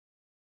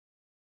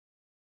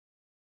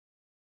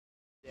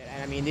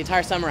I mean, the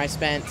entire summer I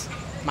spent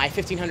my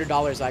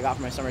 $1,500 I got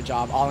from my summer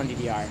job all in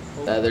DDR.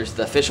 There's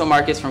the official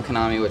markets from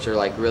Konami, which are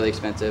like really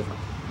expensive.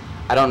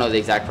 I don't know the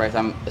exact price.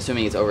 I'm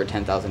assuming it's over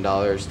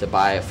 $10,000 to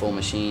buy a full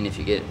machine if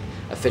you get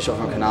official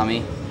from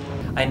Konami.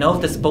 I know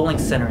of this bowling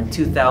center in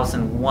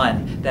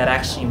 2001 that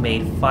actually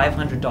made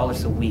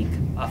 $500 a week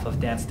off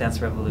of Dance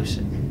Dance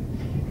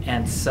Revolution.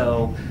 And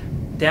so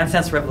Dance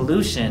Dance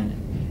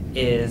Revolution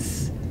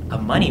is a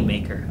money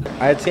maker.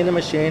 I had seen the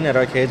machine at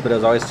arcades, but it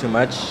was always too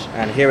much,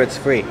 and here it's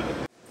free.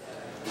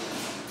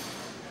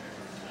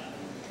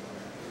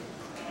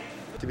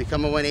 To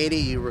become a 180,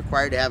 you're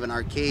required to have an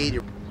arcade.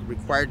 You're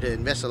required to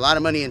invest a lot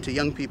of money into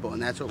young people,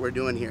 and that's what we're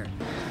doing here.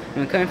 I've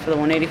been coming for the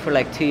 180 for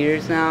like 2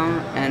 years now,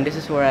 and this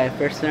is where I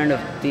first learned of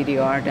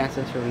DDR, Dance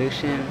Dance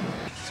Revolution.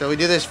 So we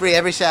do this free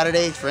every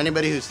Saturday for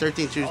anybody who's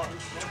 13 through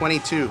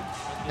 22.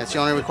 That's the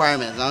only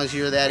requirement. As long as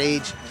you're that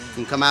age, you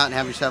can come out and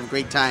have yourself a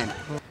great time.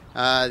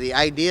 The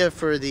idea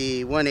for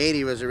the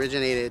 180 was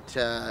originated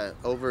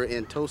over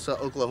in Tulsa,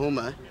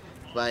 Oklahoma,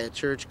 by a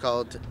church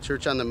called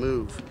Church on the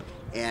Move.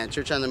 And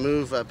Church on the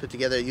Move put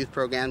together a youth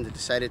program that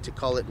decided to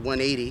call it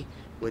 180,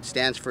 which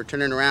stands for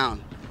turning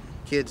around.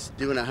 Kids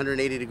doing a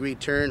 180-degree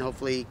turn.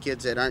 Hopefully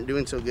kids that aren't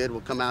doing so good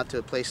will come out to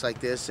a place like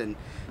this and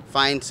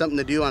find something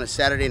to do on a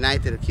Saturday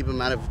night that'll keep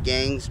them out of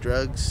gangs,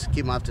 drugs,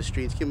 keep them off the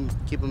streets,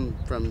 keep them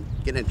from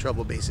getting in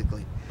trouble,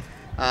 basically.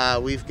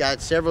 We've got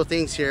several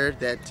things here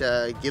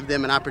that give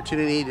them an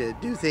opportunity to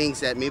do things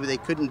that maybe they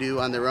couldn't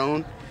do on their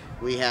own.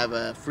 We have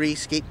a free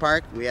skate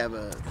park, we have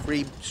a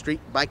free street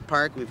bike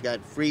park, we've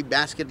got free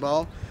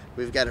basketball,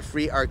 we've got a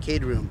free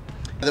arcade room.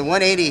 The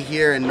 180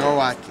 here in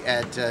Norwalk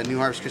at New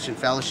Harvest Christian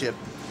Fellowship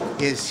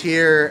is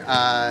here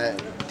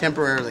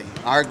temporarily.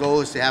 Our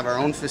goal is to have our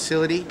own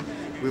facility.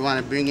 We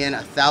want to bring in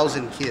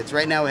 1,000 kids.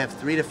 Right now we have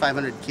 300 to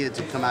 500 kids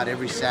who come out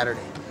every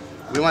Saturday.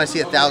 We want to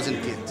see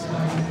 1,000 kids.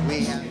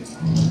 We have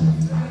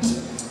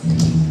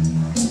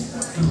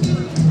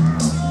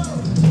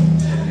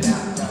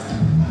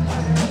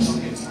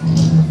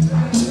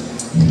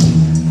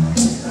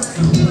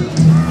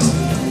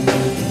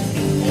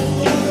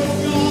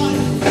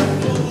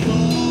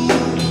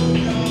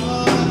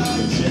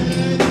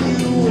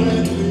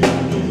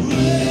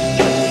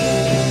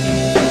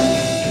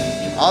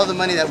all the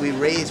money that we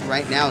raise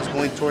right now is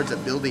going towards a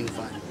building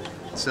fund.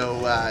 So,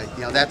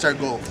 you know, that's our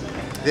goal.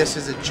 This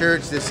is a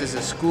church, this is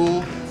a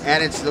school,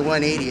 and it's the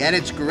 180. And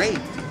it's great,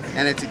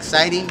 and it's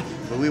exciting,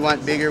 but we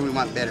want bigger, we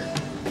want better.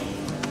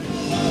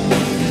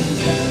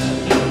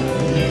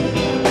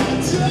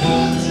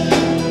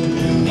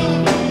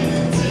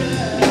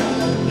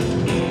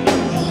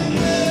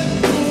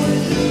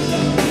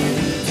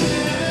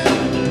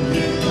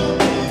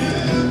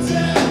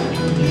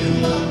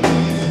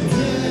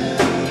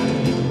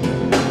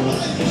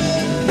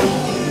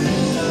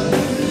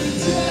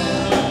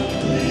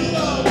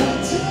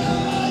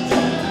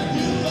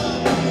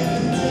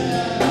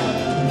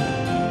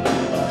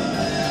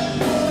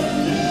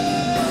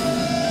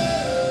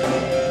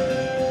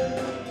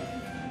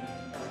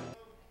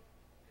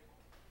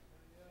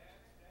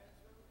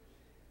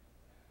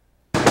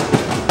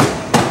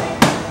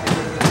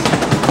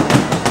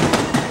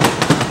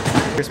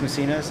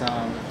 Mecinas.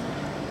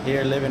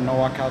 Here, live in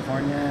Norwalk,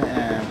 California,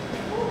 and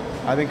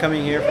I've been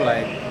coming here for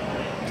like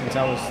since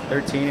I was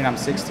 13, and I'm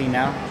 16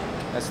 now.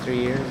 That's 3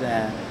 years,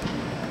 and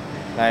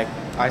like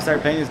I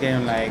started playing this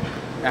game like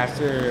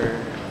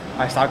after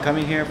I stopped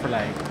coming here for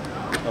like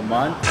a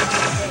month.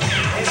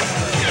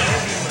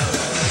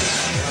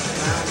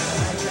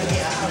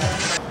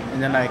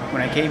 And then like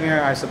when I came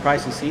here, I was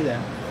surprised to see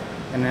them,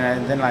 and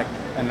then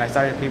I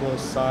started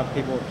saw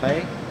people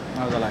play.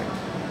 I was like,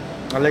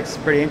 it looks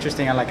pretty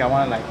interesting. I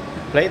want to like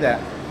play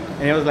that,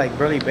 and it was like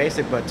really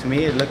basic, but to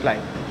me it looked like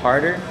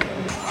harder.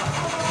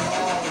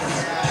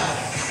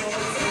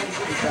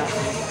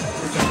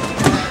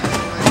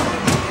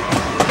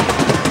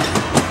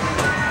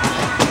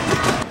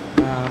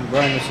 I'm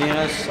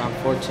Mecinas. I'm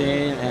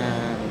 14,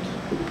 and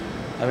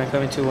I've been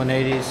coming to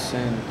 180s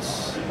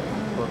since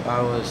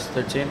I was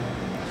 13.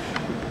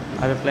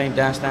 I've been playing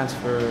Dance Dance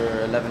for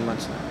 11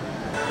 months now.